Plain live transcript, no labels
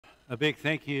A big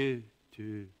thank you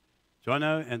to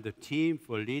Jono and the team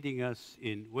for leading us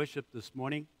in worship this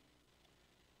morning.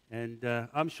 And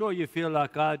I'm sure you feel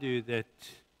like I do that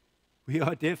we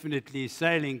are definitely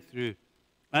sailing through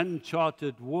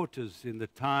uncharted waters in the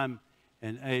time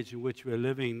and age in which we're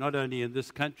living, not only in this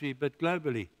country, but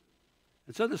globally.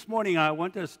 And so this morning I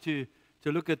want us to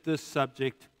look at this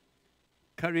subject,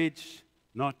 courage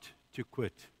not to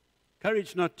quit.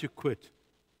 Courage not to quit.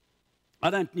 I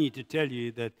don't need to tell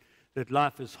you that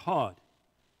life is hard,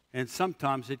 and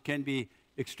sometimes it can be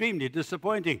extremely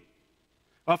disappointing.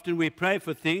 Often we pray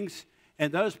for things,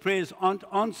 and those prayers aren't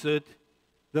answered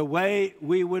the way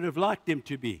we would have liked them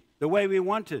to be, the way we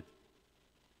wanted.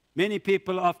 Many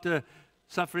people, after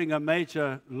suffering a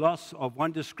major loss of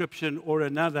one description or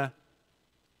another,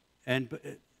 and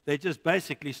they just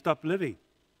basically stop living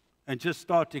and just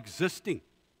start existing.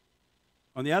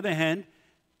 On the other hand,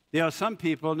 there are some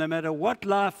people, no matter what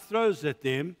life throws at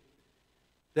them,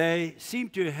 they seem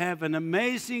to have an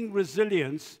amazing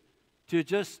resilience to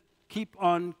just keep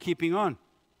on keeping on.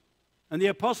 And the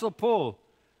Apostle Paul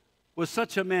was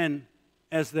such a man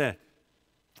as that.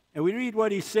 And we read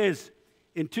what he says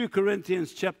in 2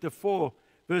 Corinthians chapter 4,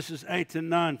 verses 8 and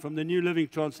 9 from the New Living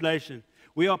Translation.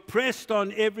 We are pressed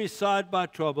on every side by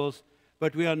troubles,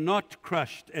 but we are not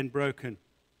crushed and broken.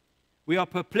 We are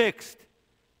perplexed,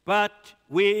 but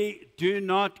we do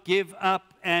not give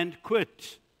up and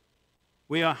quit.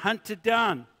 We are hunted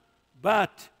down,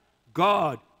 but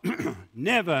God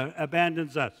never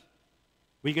abandons us.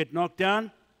 We get knocked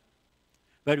down,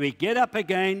 but we get up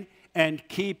again and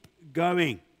keep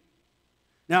going.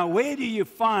 Now, where do you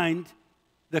find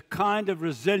the kind of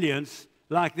resilience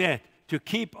like that, to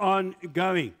keep on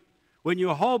going, when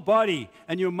your whole body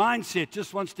and your mindset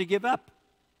just wants to give up?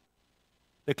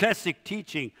 The classic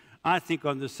teaching, I think,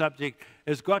 on this subject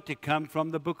has got to come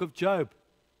from the book of Job.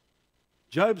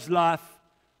 Job's life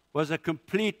was a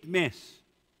complete mess.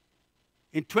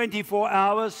 In 24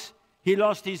 hours, he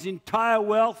lost his entire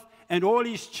wealth and all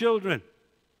his children.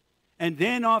 And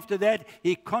then after that,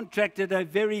 he contracted a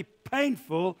very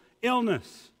painful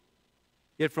illness.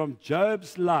 Yet from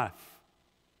Job's life,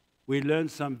 we learn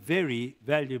some very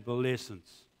valuable lessons.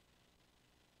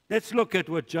 Let's look at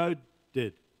what Job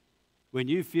did when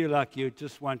you feel like you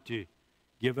just want to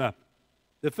give up.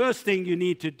 The first thing you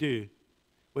need to do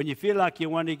when you feel like you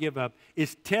want to give up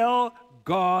is tell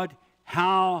God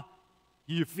how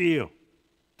you feel.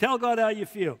 Tell God how you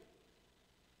feel.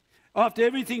 After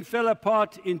everything fell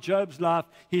apart in Job's life,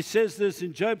 he says this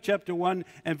in Job chapter 1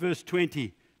 and verse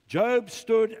 20. Job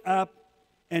stood up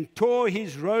and tore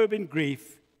his robe in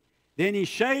grief. Then he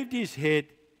shaved his head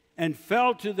and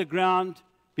fell to the ground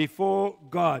before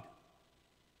God.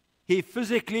 He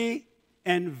physically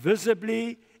and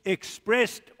visibly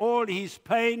expressed all his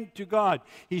pain to God.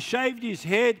 He shaved his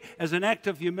head as an act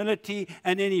of humility,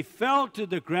 and then he fell to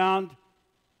the ground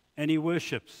and he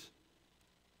worships.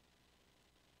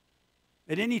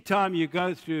 At any time you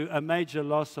go through a major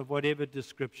loss of whatever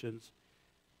descriptions,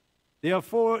 there are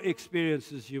 4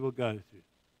 experiences you will go through.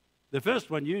 The first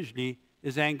one usually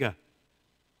is anger.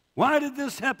 Why did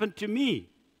this happen to me?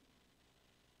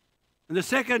 And the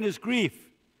second is grief.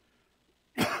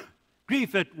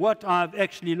 Grief at what I've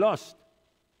actually lost.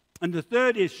 And the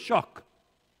third is shock.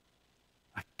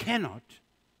 I cannot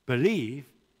believe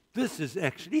this is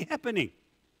actually happening.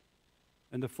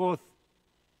 And the fourth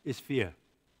is fear.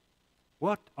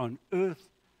 What on earth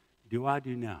do I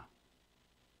do now?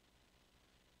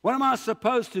 What am I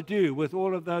supposed to do with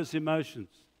all of those emotions?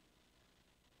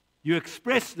 You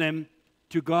express them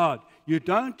to God. You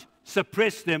don't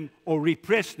suppress them or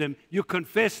repress them. You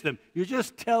confess them. You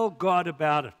just tell God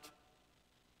about it.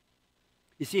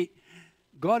 You see,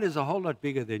 God is a whole lot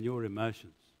bigger than your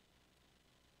emotions.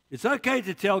 It's okay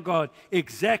to tell God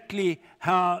exactly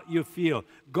how you feel.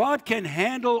 God can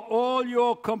handle all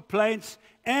your complaints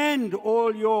and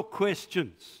all your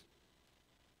questions.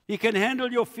 He can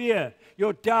handle your fear,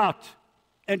 your doubt,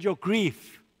 and your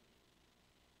grief,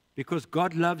 because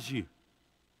God loves you.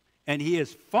 And He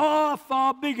is far,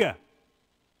 far bigger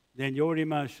than your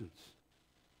emotions.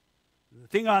 The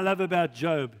thing I love about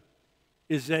Job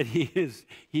is that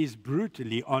he's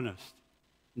brutally honest.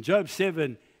 In Job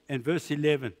 7 and verse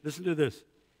 11, listen to this.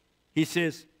 He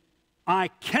says, I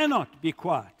cannot be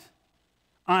quiet.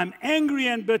 I'm angry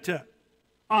and bitter.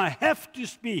 I have to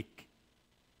speak.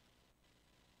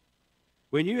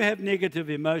 When you have negative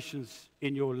emotions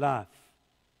in your life,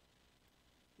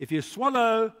 if you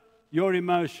swallow your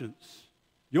emotions,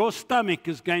 your stomach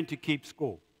is going to keep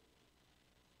score.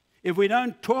 If we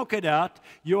don't talk it out,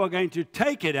 you are going to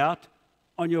take it out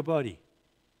on your body.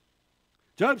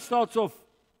 Job starts off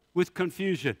with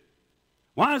confusion.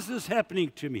 Why is this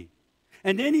happening to me?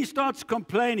 And then he starts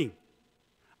complaining.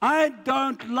 I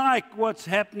don't like what's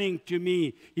happening to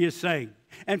me, he is saying.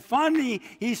 And finally,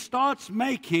 he starts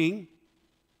making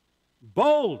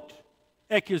bold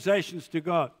accusations to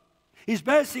God. He's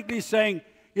basically saying,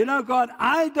 you know, God,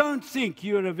 I don't think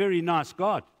you're a very nice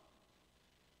God.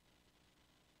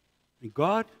 And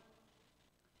God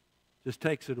just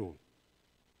takes it all.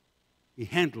 He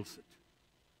handles it.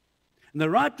 And the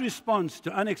right response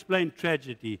to unexplained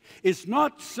tragedy is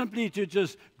not simply to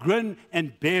just grin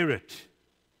and bear it.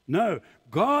 No,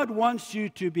 God wants you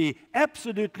to be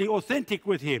absolutely authentic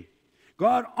with Him.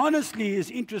 God honestly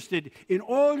is interested in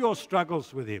all your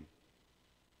struggles with Him.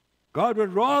 God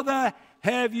would rather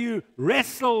have you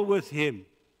wrestle with Him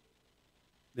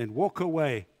than walk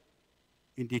away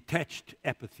in detached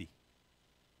apathy.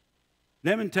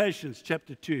 Lamentations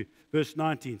chapter 2, verse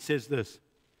 19 says this,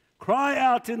 cry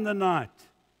out in the night,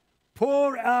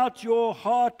 pour out your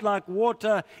heart like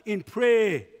water in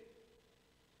prayer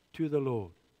to the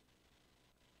Lord.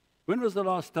 When was the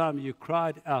last time you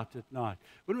cried out at night?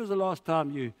 When was the last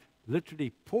time you literally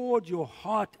poured your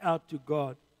heart out to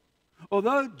God?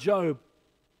 Although Job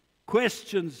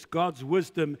questions God's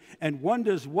wisdom and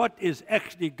wonders what is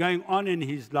actually going on in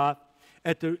his life,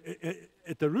 at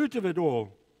the root of it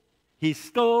all, he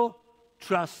still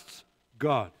trusts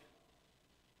God.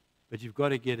 But you've got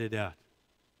to get it out.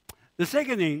 The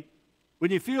second thing, when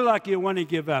you feel like you want to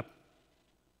give up,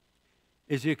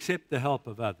 is you accept the help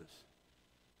of others.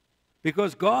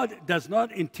 Because God does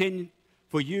not intend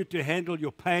for you to handle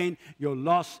your pain, your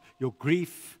loss, your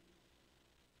grief,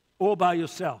 all by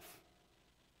yourself.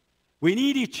 We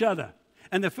need each other.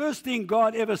 And the first thing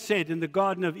God ever said in the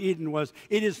Garden of Eden was,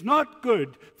 it is not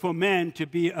good for man to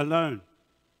be alone.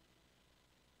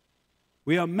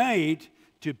 We are made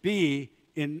to be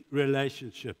in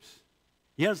relationships.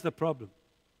 Here's the problem.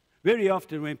 Very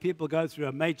often when people go through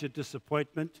a major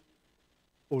disappointment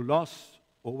or loss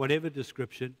or whatever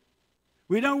description,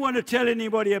 we don't want to tell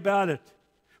anybody about it.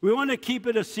 We want to keep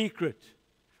it a secret.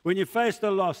 When you face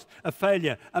a loss, a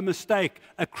failure, a mistake,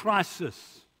 a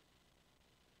crisis,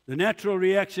 the natural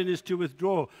reaction is to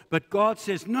withdraw. But God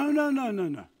says,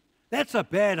 no. That's a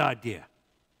bad idea.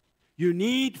 You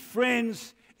need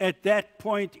friends at that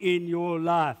point in your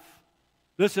life.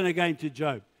 Listen again to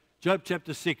Job. Job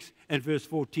chapter 6 and verse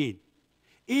 14.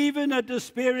 Even a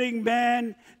despairing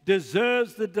man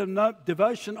deserves the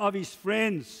devotion of his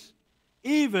friends,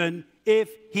 even if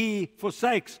he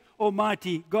forsakes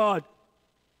Almighty God.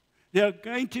 There are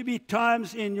going to be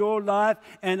times in your life,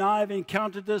 and I've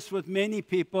encountered this with many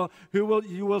people, you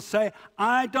will say,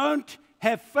 I don't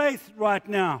have faith right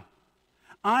now.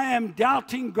 I am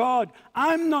doubting God.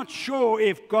 I'm not sure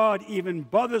if God even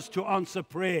bothers to answer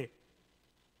prayer.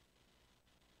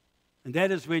 And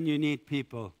that is when you need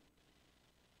people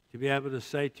to be able to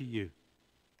say to you,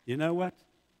 you know what?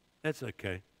 That's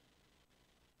okay.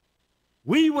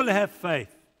 We will have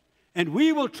faith, and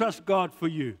we will trust God for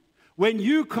you. When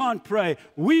you can't pray,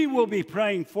 we will be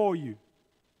praying for you.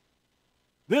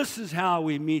 This is how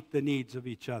we meet the needs of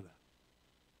each other.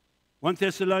 1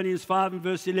 Thessalonians 5 and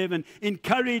verse 11,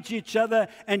 encourage each other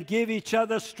and give each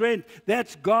other strength.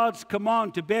 That's God's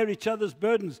command, to bear each other's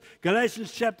burdens.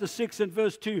 Galatians chapter 6 and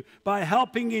verse 2, by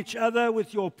helping each other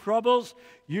with your troubles,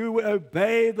 you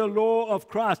obey the law of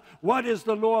Christ. What is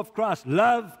the law of Christ?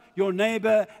 Love your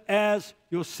neighbor as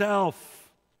yourself.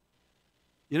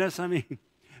 You know something?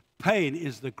 Pain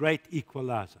is the great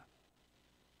equalizer.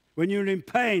 When you're in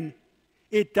pain,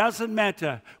 it doesn't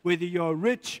matter whether you're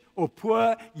rich or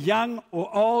poor, young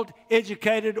or old,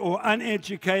 educated or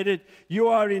uneducated, you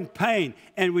are in pain,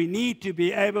 and we need to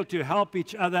be able to help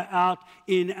each other out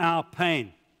in our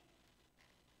pain.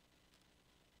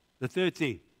 The third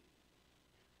thing,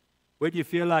 when you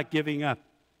feel like giving up,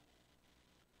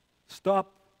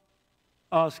 stop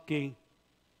asking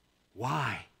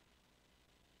why.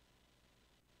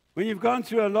 When you've gone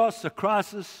through a loss, a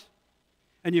crisis,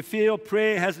 and you feel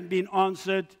prayer hasn't been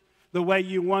answered the way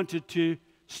you wanted to,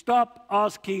 stop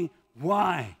asking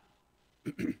why.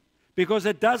 Because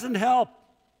it doesn't help.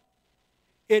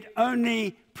 It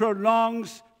only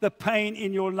prolongs the pain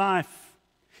in your life.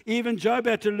 Even Job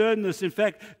had to learn this. In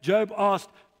fact, Job asked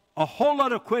a whole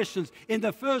lot of questions. In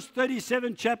the first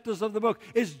 37 chapters of the book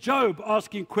is Job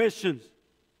asking questions.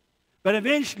 But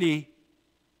eventually,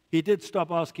 he did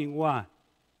stop asking why.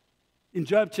 In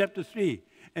Job chapter 3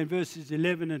 and verses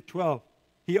 11 and 12,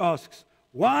 he asks,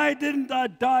 why didn't I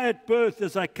die at birth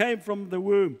as I came from the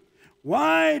womb?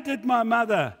 Why did my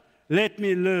mother let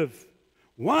me live?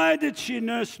 Why did she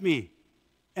nurse me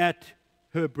at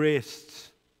her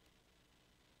breasts?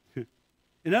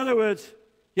 In other words,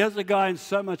 here's a guy in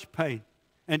so much pain,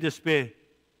 and despair.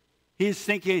 He's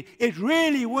thinking, it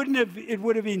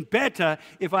would have been better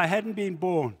if I hadn't been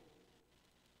born.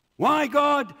 Why,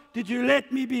 God, did you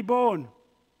let me be born?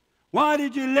 Why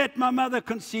did you let my mother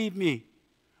conceive me?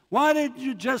 Why did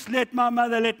you just let my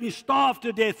mother let me starve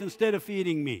to death instead of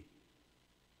feeding me?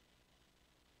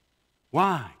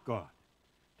 Why, God,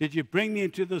 did you bring me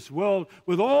into this world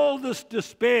with all this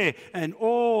despair and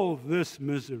all this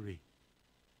misery?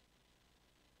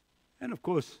 And of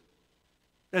course,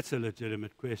 that's a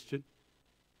legitimate question.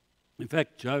 In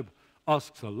fact, Job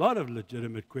asks a lot of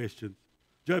legitimate questions.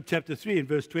 Job chapter 3 and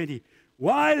verse 20.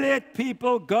 Why let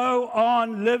people go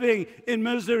on living in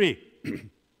misery?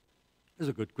 That's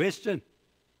a good question.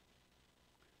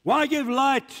 Why give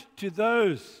light to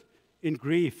those in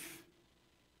grief?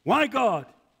 Why, God?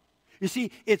 You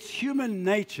see, it's human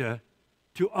nature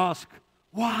to ask,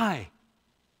 why?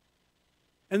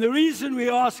 And the reason we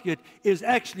ask it is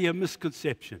actually a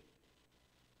misconception.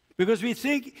 Because we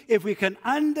think if we can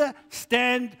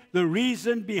understand the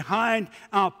reason behind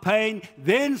our pain,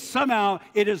 then somehow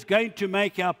it is going to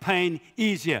make our pain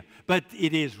easier. But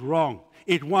it is wrong.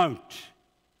 It won't.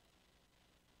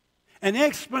 An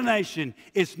explanation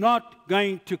is not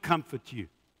going to comfort you.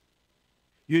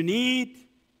 You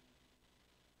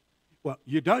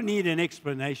don't need an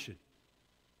explanation.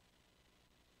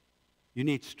 You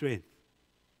need strength.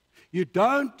 You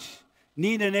don't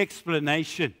need an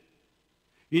explanation.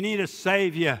 You need a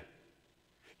Savior.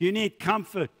 You need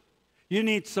comfort. You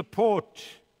need support.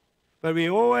 But we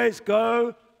always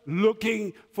go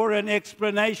looking for an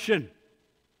explanation.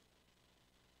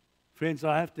 Friends,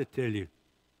 I have to tell you,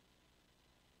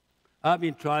 I've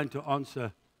been trying to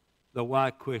answer the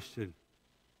why question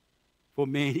for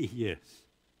many years.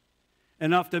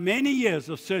 And after many years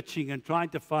of searching and trying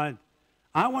to find,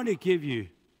 I want to give you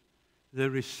the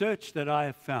research that I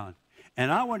have found.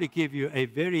 And I want to give you a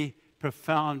very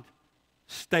profound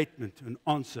statement and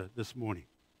answer this morning.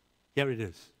 Here it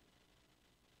is.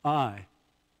 I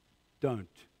don't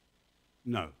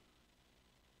know.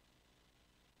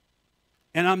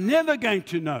 And I'm never going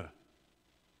to know.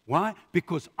 Why?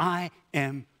 Because I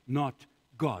am not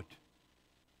God.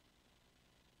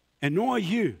 And nor are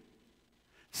you.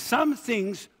 Some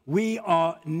things we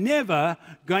are never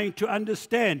going to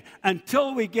understand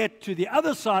until we get to the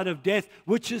other side of death,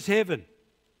 which is heaven.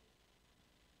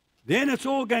 Then it's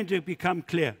all going to become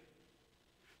clear.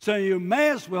 So you may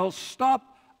as well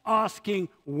stop asking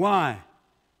why,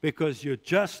 because you're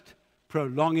just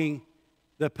prolonging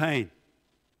the pain.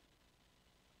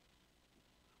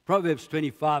 Proverbs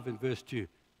 25 and verse 2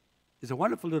 is a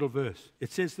wonderful little verse.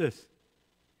 It says this: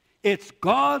 it's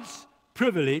God's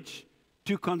privilege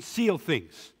to conceal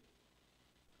things.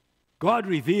 God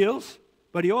reveals,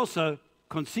 but He also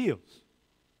conceals.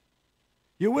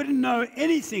 You wouldn't know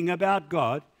anything about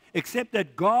God except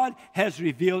that God has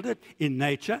revealed it in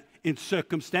nature, in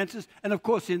circumstances, and of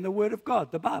course in the Word of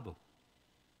God, the Bible.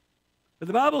 But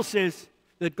the Bible says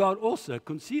that God also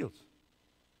conceals.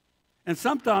 And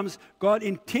sometimes God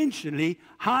intentionally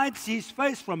hides His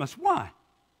face from us. Why?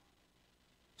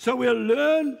 So we'll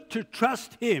learn to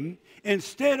trust Him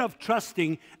instead of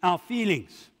trusting our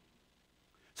feelings.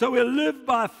 So we'll live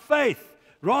by faith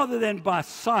rather than by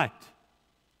sight.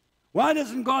 Why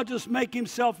doesn't God just make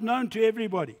Himself known to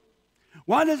everybody?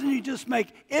 Why doesn't He just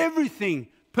make everything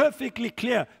perfectly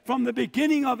clear from the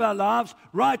beginning of our lives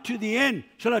right to the end?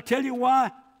 Shall I tell you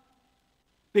why?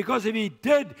 Because if He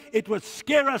did, it would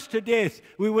scare us to death.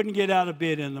 We wouldn't get out of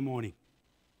bed in the morning.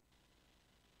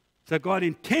 So God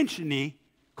intentionally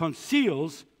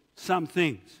conceals some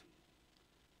things.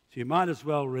 So you might as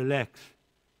well relax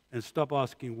and stop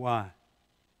asking why.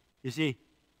 You see,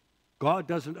 God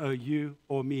doesn't owe you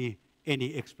or me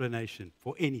any explanation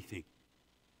for anything.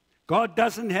 God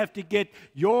doesn't have to get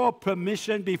your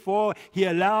permission before He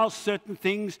allows certain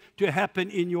things to happen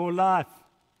in your life.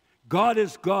 God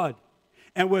is God.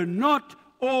 And we're not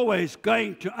always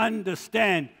going to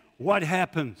understand what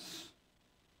happens.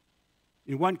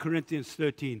 In 1 Corinthians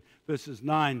 13, verses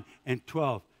 9 and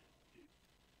 12,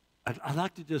 I'd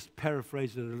like to just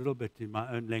paraphrase it a little bit in my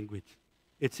own language.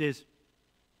 It says,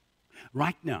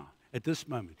 right now, at this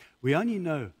moment, we only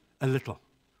know a little.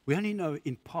 We only know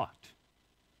in part.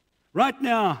 Right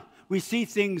now, we see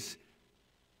things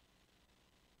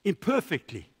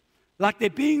imperfectly, like they're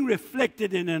being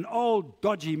reflected in an old,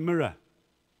 dodgy mirror.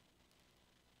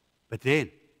 But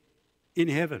then, in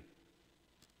heaven,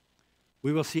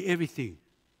 we will see everything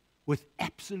with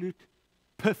absolute,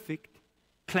 perfect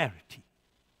clarity.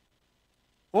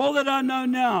 All that I know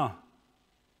now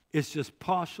is just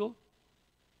partial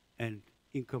and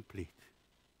incomplete.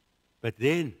 But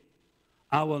then,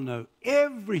 I will know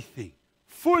everything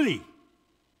fully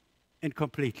and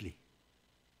completely.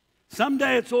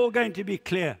 Someday it's all going to be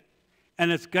clear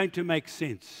and it's going to make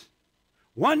sense.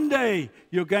 One day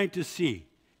you're going to see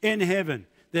in heaven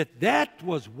that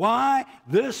was why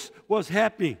this was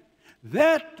happening.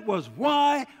 That was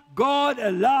why God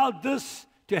allowed this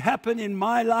to happen in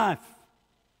my life.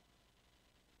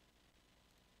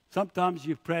 Sometimes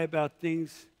you pray about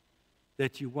things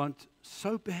that you want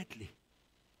so badly.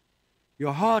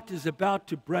 Your heart is about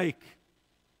to break,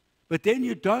 but then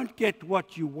you don't get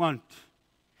what you want.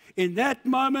 In that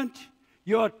moment,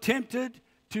 you're tempted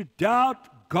to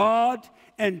doubt God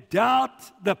and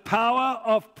doubt the power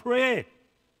of prayer.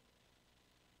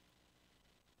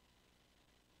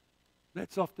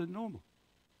 That's often normal.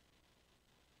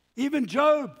 Even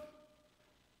Job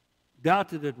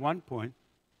doubted at one point.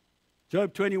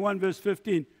 Job 21 verse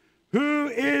 15. Who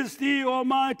is the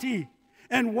Almighty,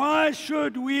 and why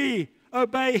should we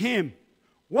obey Him?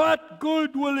 What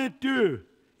good will it do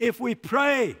if we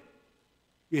pray?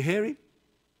 You hear him?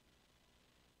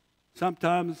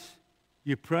 Sometimes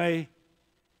you pray,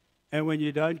 and when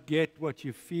you don't get what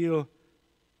you feel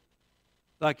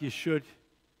like you should,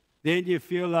 then you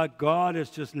feel like God has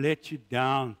just let you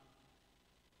down.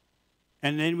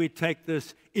 And then we take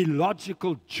this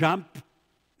illogical jump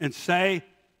and say,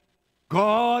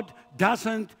 God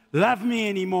doesn't love me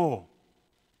anymore.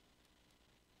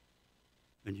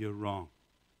 And you're wrong.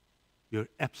 You're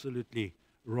absolutely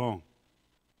wrong.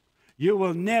 You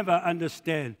will never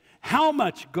understand how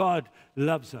much God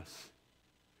loves us.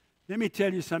 Let me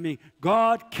tell you something.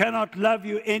 God cannot love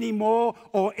you any more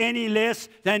or any less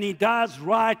than He does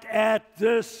right at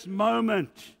this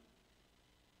moment.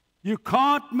 You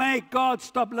can't make God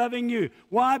stop loving you.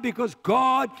 Why? Because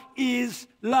God is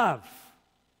love.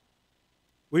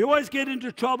 We always get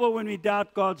into trouble when we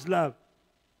doubt God's love.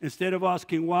 Instead of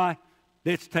asking why,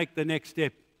 let's take the next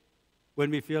step when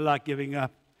we feel like giving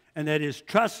up. And that is,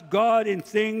 trust God in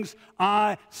things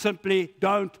I simply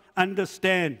don't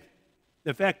understand.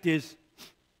 The fact is,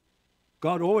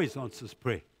 God always answers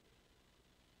prayer.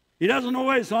 He doesn't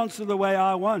always answer the way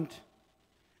I want.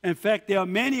 In fact, there are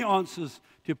many answers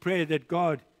to prayer that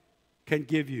God can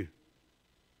give you.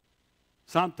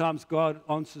 Sometimes God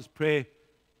answers prayer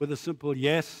with a simple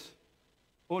yes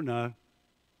or no.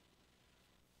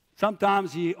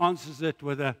 Sometimes He answers it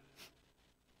with a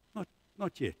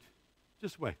not yet.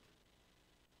 Just wait.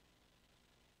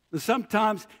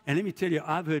 Sometimes, and let me tell you,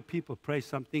 I've heard people pray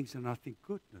some things and I think,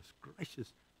 goodness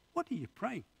gracious, what are you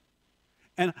praying?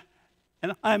 And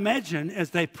I imagine as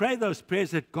they pray those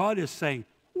prayers that God is saying,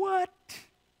 what?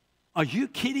 Are you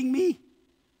kidding me?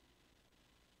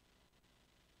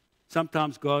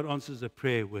 Sometimes God answers a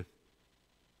prayer with,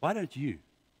 why don't you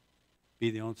be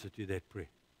the answer to that prayer?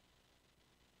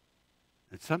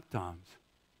 And sometimes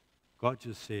God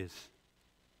just says,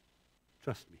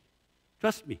 trust me.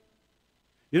 Trust me.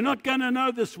 You're not going to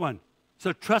know this one,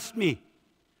 so trust me.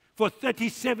 For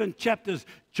 37 chapters,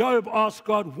 Job asked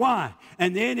God why.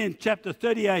 And then in chapter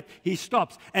 38, he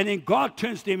stops. And then God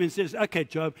turns to him and says, okay,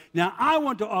 Job, now I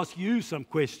want to ask you some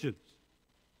questions.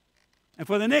 And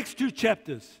for the next 2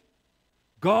 chapters,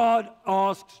 God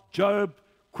asks Job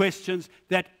questions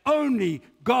that only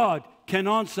God can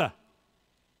answer.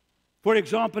 For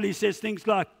example, he says things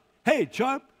like, hey,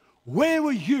 Job, where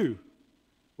were you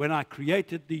when I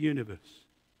created the universe?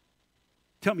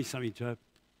 Tell me something, Job.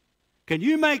 Can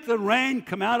you make the rain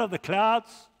come out of the clouds?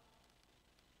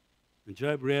 And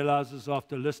Job realizes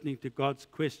after listening to God's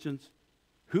questions,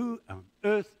 who on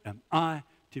earth am I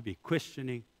to be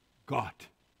questioning God?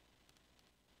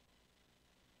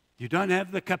 You don't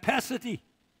have the capacity.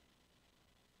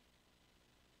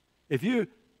 If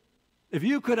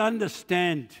you could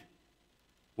understand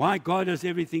why God does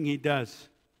everything He does,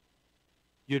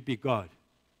 you'd be God,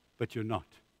 but you're not.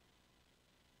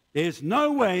 There's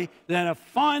no way that a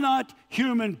finite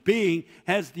human being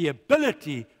has the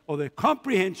ability or the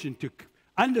comprehension to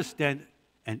understand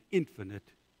an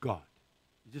infinite God.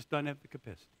 You just don't have the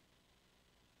capacity.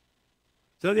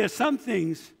 So there are some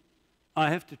things I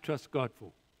have to trust God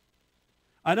for.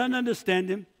 I don't understand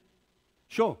Him.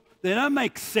 Sure, they don't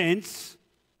make sense,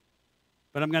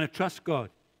 but I'm going to trust God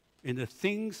in the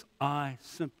things I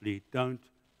simply don't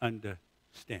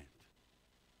understand.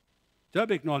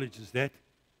 Job acknowledges that.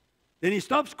 Then he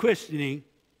stops questioning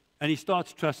and he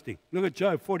starts trusting. Look at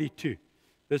Job 42,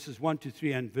 verses 1 to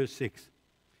 3 and verse 6.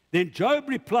 Then Job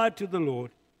replied to the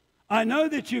Lord, I know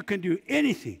that you can do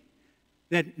anything,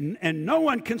 and no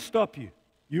one can stop you.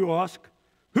 You ask,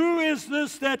 who is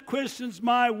this that questions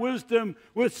my wisdom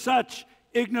with such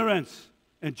ignorance?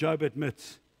 And Job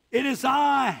admits, it is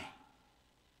I.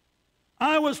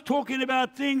 I was talking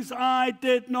about things I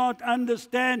did not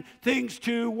understand, things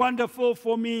too wonderful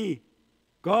for me.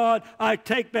 God, I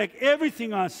take back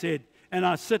everything I said, and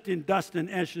I sit in dust and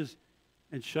ashes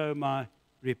and show my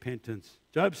repentance.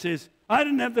 Job says, I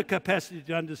didn't have the capacity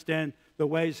to understand the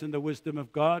ways and the wisdom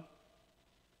of God.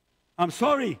 I'm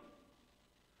sorry.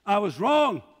 I was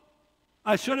wrong.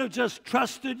 I should have just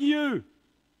trusted you.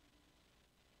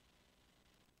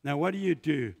 Now, what do you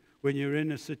do when you're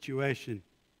in a situation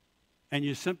and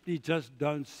you simply just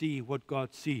don't see what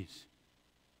God sees?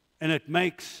 And it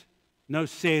makes no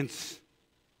sense.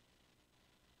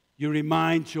 You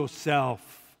remind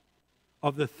yourself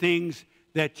of the things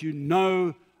that you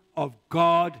know of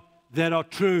God that are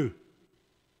true.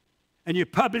 And you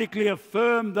publicly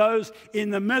affirm those in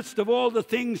the midst of all the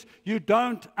things you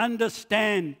don't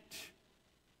understand.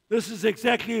 This is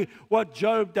exactly what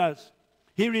Job does.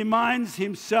 He reminds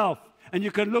himself, and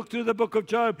you can look through the book of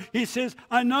Job. He says,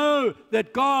 I know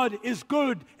that God is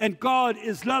good and God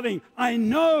is loving. I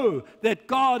know that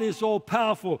God is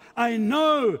all-powerful. I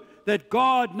know that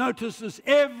God notices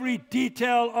every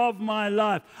detail of my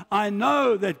life. I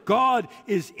know that God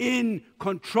is in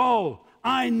control.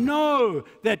 I know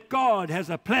that God has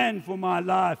a plan for my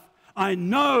life. I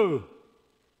know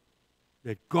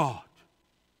that God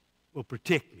will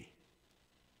protect me.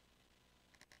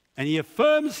 And he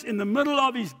affirms in the middle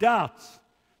of his doubts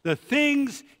the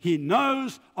things he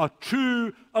knows are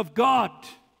true of God.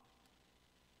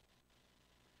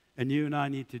 And you and I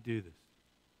need to do this.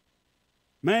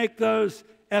 Make those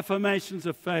affirmations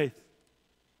of faith.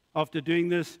 After doing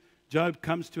this, Job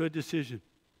comes to a decision.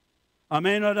 I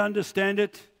may not understand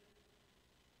it,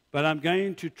 but I'm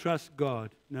going to trust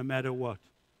God no matter what.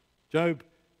 Job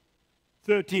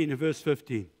 13 verse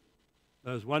 15.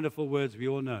 Those wonderful words we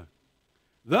all know.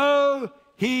 Though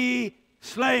he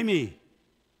slay me,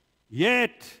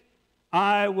 yet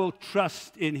I will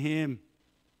trust in him.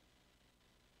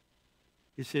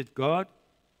 He said, God,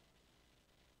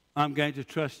 I'm going to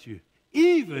trust you,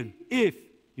 even if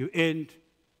you end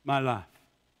my life.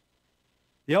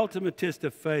 The ultimate test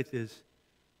of faith is,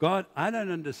 God, I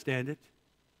don't understand it,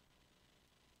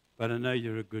 but I know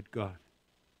you're a good God.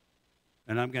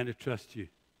 And I'm going to trust you,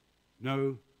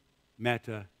 no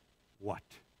matter what.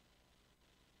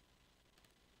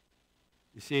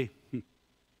 You see,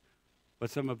 what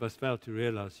some of us fail to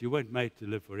realize, you weren't made to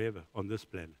live forever on this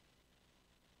planet.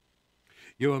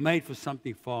 You were made for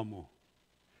something far more.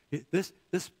 This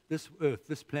earth,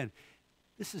 this planet,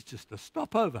 this is just a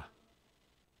stopover.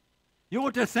 You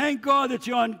ought to thank God that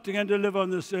you aren't going to live on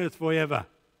this earth forever.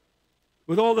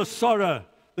 With all the sorrow,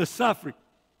 the suffering,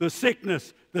 the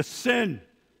sickness, the sin,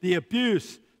 the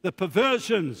abuse, the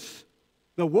perversions,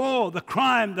 the war, the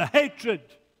crime, the hatred,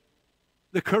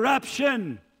 the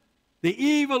corruption, the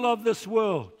evil of this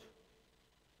world.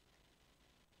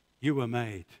 You were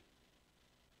made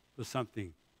for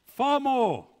something far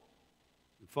more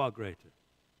and far greater.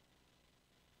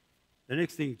 The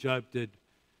next thing Job did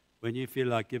when you feel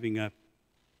like giving up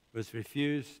was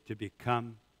refuse to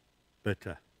become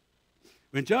bitter.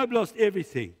 When Job lost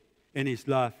everything in his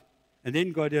life and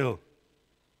then got ill,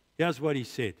 here's what he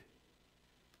said.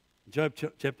 Job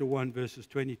chapter 1, verses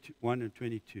 21 and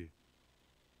 22.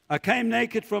 I came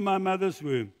naked from my mother's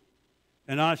womb,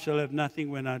 and I shall have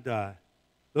nothing when I die.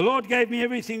 The Lord gave me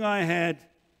everything I had,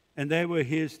 and they were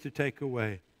his to take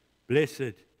away.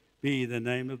 Blessed be the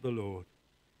name of the Lord.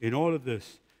 In all of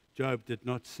this, Job did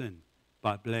not sin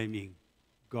by blaming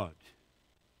God.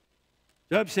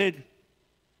 Job said,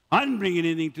 I didn't bring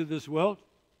anything to this world,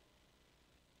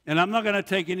 and I'm not going to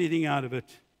take anything out of it.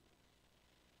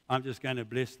 I'm just going to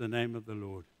bless the name of the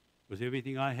Lord, because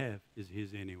everything I have is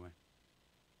his anyway.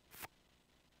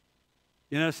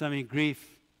 You know something? Grief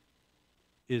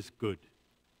is good.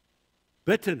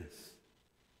 Bitterness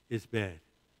is bad.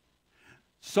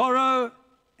 Sorrow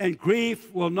and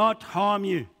grief will not harm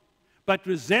you, but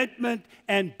resentment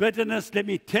and bitterness, let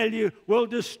me tell you, will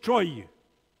destroy you.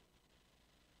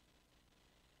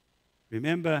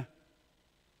 Remember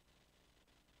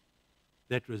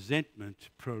that resentment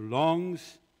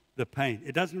prolongs the pain.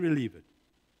 It doesn't relieve it.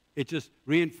 It just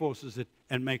reinforces it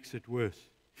and makes it worse.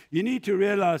 You need to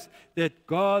realize that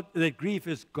grief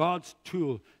is God's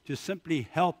tool to simply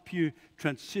help you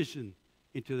transition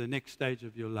into the next stage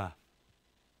of your life.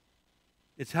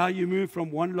 It's how you move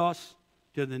from one loss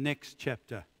to the next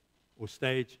chapter or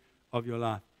stage of your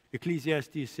life.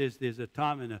 Ecclesiastes says there's a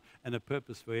time and a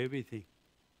purpose for everything.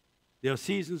 There are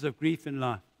seasons of grief in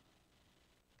life.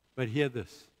 But hear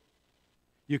this.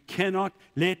 You cannot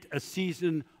let a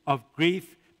season of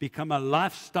grief become a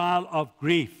lifestyle of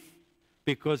grief,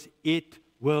 because it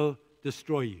will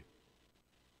destroy you.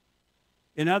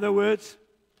 In other words,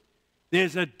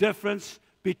 there's a difference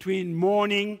between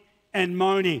mourning and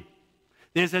moaning.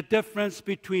 There's a difference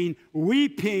between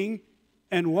weeping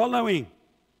and wallowing.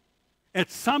 At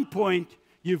some point,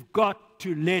 you've got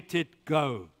to let it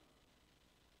go.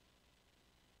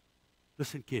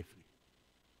 Listen carefully.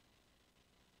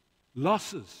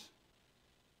 Losses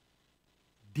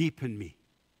deepen me,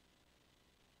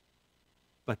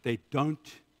 but they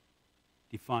don't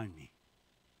define me.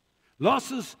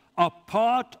 Losses are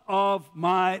part of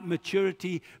my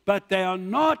maturity, but they are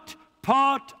not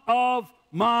part of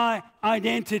my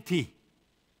identity.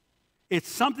 It's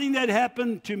something that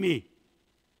happened to me,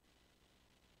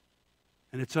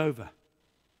 and it's over,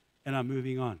 and I'm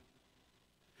moving on.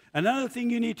 Another thing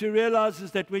you need to realize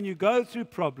is that when you go through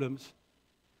problems,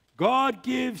 God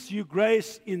gives you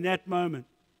grace in that moment.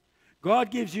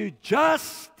 God gives you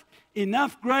just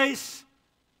enough grace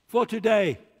for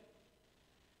today.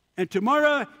 And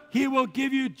tomorrow, He will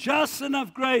give you just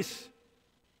enough grace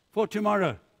for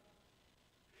tomorrow.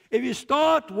 If you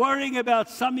start worrying about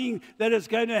something that is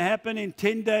going to happen in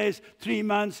 10 days, 3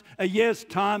 months, a year's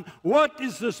time, what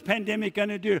is this pandemic going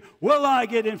to do? Will I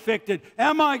get infected?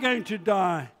 Am I going to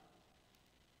die?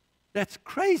 That's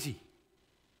crazy.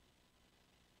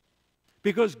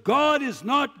 Because God is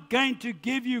not going to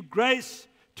give you grace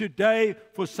today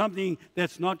for something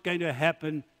that's not going to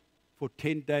happen for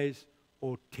 10 days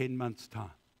or 10 months'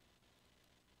 time.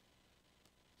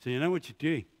 So you know what you're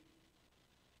doing?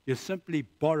 You're simply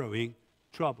borrowing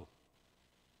trouble.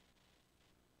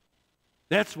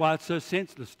 That's why it's so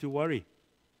senseless to worry.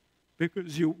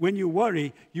 Because when you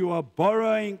worry, you are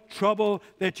borrowing trouble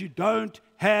that you don't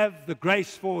have the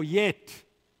grace for yet.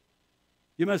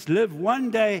 You must live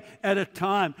one day at a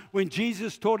time. When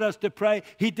Jesus taught us to pray,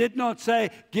 He did not say,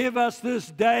 "Give us this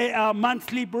day our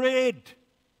monthly bread."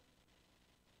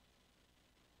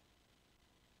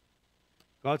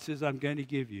 God says, "I'm going to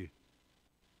give you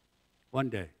one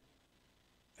day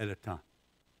at a time."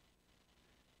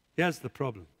 Here's the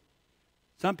problem.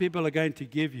 Some people are going to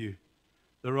give you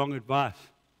the wrong advice.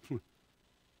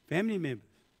 Family members,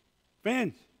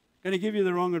 friends, going to give you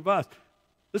the wrong advice.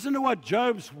 Listen to what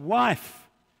Job's wife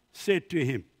said to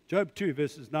him. Job 2,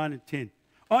 verses 9 and 10.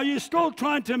 "Are you still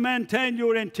trying to maintain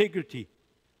your integrity?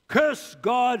 Curse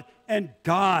God and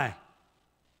die."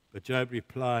 But Job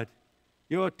replied,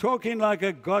 "You are talking like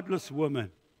a godless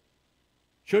woman.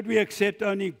 Should we accept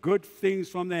only good things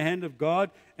from the hand of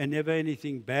God and never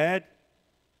anything bad?"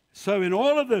 So in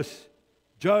all of this,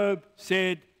 Job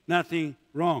said nothing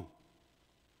wrong.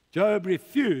 Job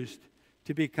refused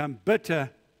to become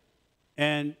bitter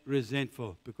and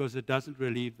resentful because it doesn't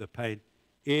relieve the pain.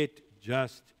 It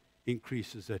just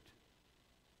increases it.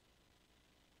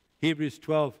 Hebrews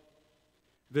 12,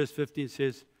 verse 15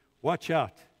 says, "Watch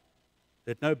out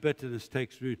that no bitterness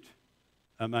takes root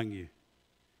among you.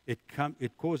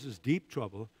 It causes deep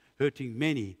trouble, hurting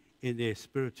many in their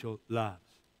spiritual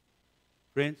lives."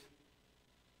 Friends,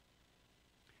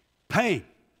 pain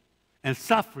and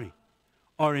suffering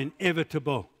are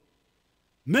inevitable.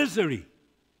 Misery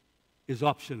is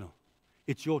optional.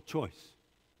 It's your choice.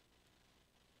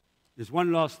 There's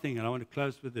one last thing, and I want to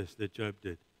close with this that Job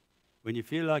did. When you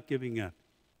feel like giving up,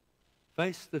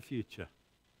 face the future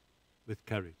with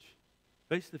courage.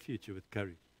 Face the future with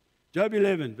courage. Job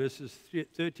 11, verses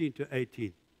 13 to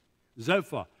 18.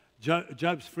 Zophar,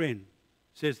 Job's friend,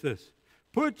 says this: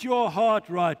 "Put your heart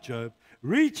right, Job.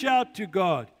 Reach out to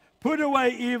God. Put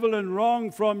away evil and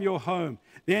wrong from your home.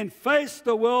 Then face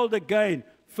the world again,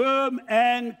 firm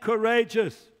and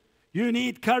courageous." You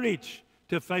need courage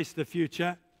to face the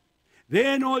future.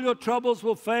 Then all your troubles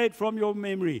will fade from your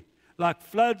memory, like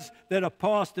floods that are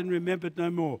past and remembered no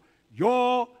more.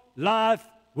 Your life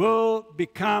will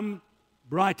become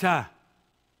brighter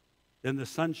than the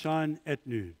sunshine at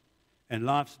noon, and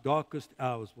life's darkest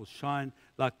hours will shine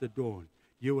like the dawn.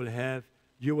 You will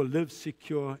live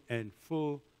secure and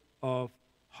full of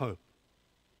hope.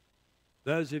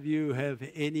 Those of you who have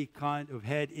had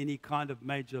any kind of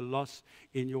major loss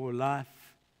in your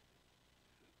life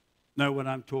know what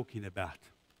I'm talking about.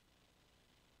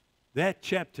 That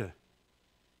chapter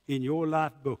in your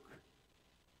life book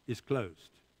is closed.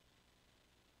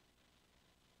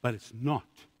 But it's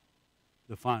not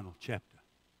the final chapter.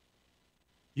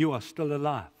 You are still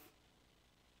alive.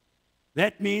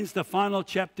 That means the final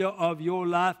chapter of your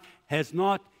life has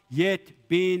not yet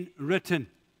been written.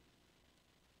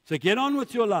 So get on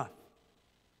with your life.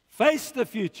 Face the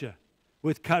future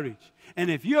with courage. And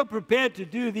if you're prepared to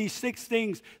do these 6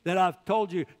 things that I've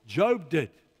told you Job did,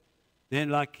 then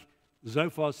like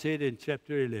Zophar said in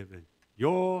chapter 11,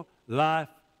 your life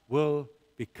will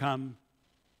become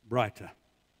brighter.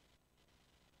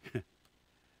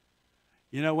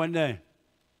 You know, one day,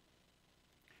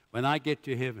 when I get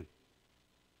to heaven,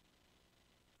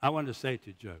 I want to say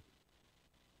to Job,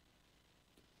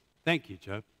 thank you,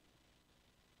 Job.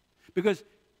 Because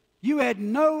you had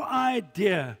no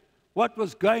idea what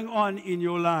was going on in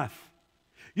your life.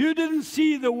 You didn't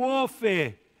see the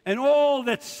warfare and all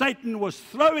that Satan was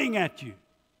throwing at you.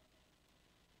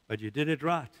 But you did it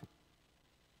right.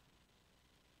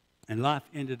 And life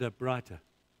ended up brighter.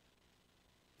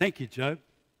 Thank you, Job.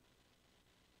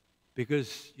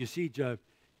 Because you see, Job,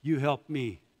 you helped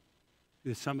me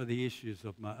with some of the issues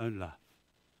of my own life.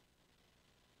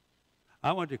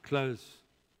 I want to close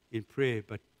in prayer,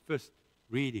 but first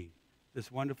reading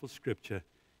this wonderful scripture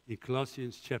in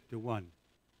Colossians chapter 1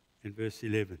 and verse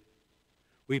 11.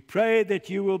 We pray that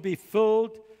you will be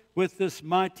filled with this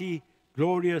mighty,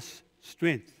 glorious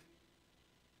strength,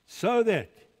 so that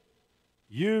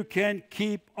you can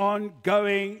keep on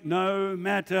going no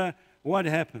matter what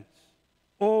happens,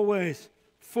 always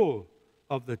full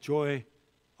of the joy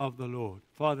of the Lord.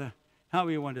 Father, how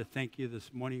we want to thank you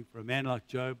this morning for a man like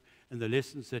Job and the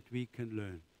lessons that we can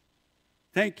learn.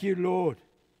 Thank you, Lord,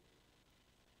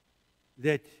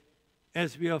 that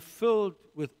as we are filled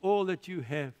with all that you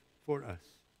have for us,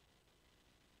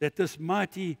 that this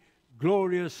mighty,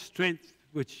 glorious strength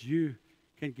which you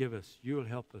can give us, you will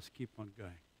help us keep on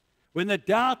going. When the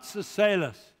doubts assail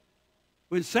us,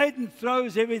 when Satan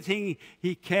throws everything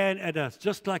he can at us,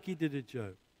 just like he did at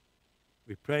Job,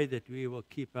 we pray that we will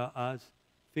keep our eyes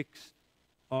fixed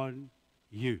on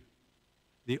you,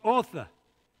 the author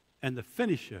and the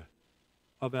finisher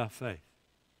of our faith.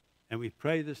 And we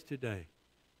pray this today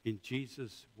in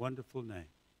Jesus' wonderful name.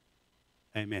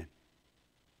 Amen.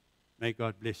 May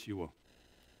God bless you all.